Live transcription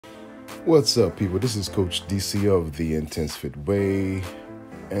What's up, people? This is Coach DC of the Intense Fit Way,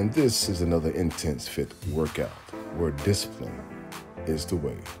 and this is another Intense Fit workout where discipline is the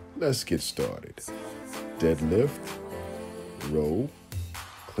way. Let's get started. Deadlift, row,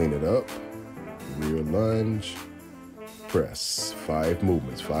 clean it up, rear lunge, press. 5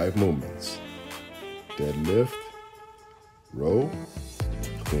 movements. Deadlift, row,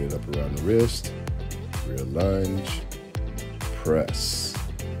 clean it up around the wrist, rear lunge, press.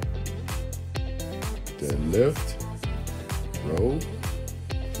 Deadlift, row,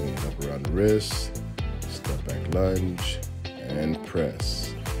 clean it up around the wrist, step back lunge, and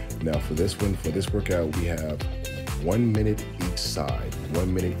press. Now for this workout, we have 1 minute each side.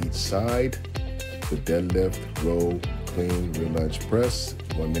 1 minute each side. The deadlift, row, clean, rear lunge, press.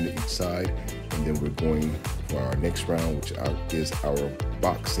 1 minute each side. And then we're going for our next round, which is our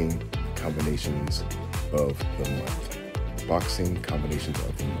boxing combinations of the month. Boxing combinations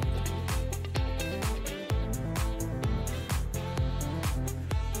of the month.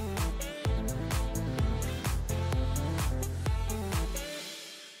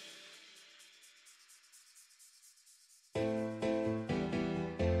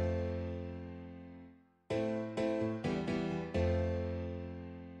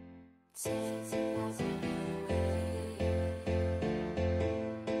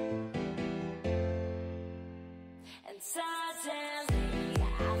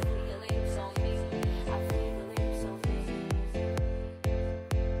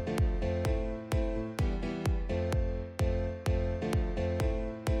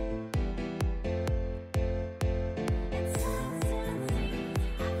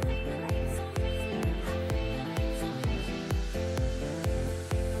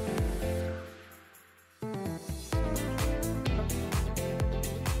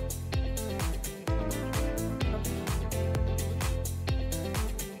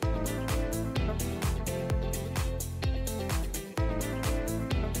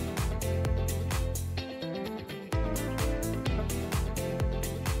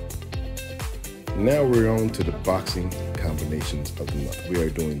 Now we're on to the boxing combinations of the month. We are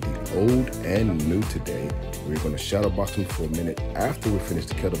doing the old and new today. We're going to shadow boxing for a minute after we finish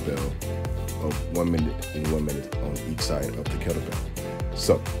the kettlebell of 1 minute and 1 minute on each side of the kettlebell.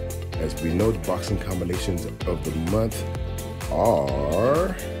 So, as we know, the boxing combinations of the month are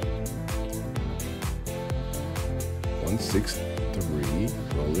 1, 6, 3,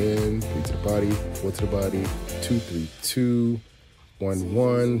 roll in, 3 to the body, 4 to the body, 2, 3, 2, 1,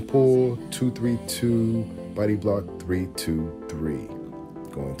 1, pull, 2, 3, 2, body block, 3, 2, 3.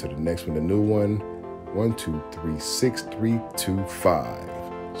 Going to the next one, the new one, 1, 2, 3, 6, 3, 2, 5.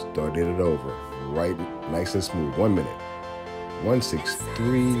 Started it over, right, nice and smooth, 1 minute. 1, 6,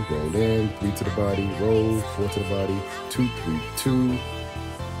 3, roll in, 3 to the body, roll, 4 to the body, 2, 3, 2,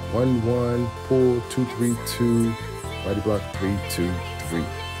 1, 1, pull, 2, 3, 2, body block, 3, 2, 3.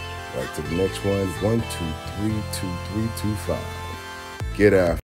 Right to the next one, 1, 2, 3, 2, 3, 2, 5. Get after.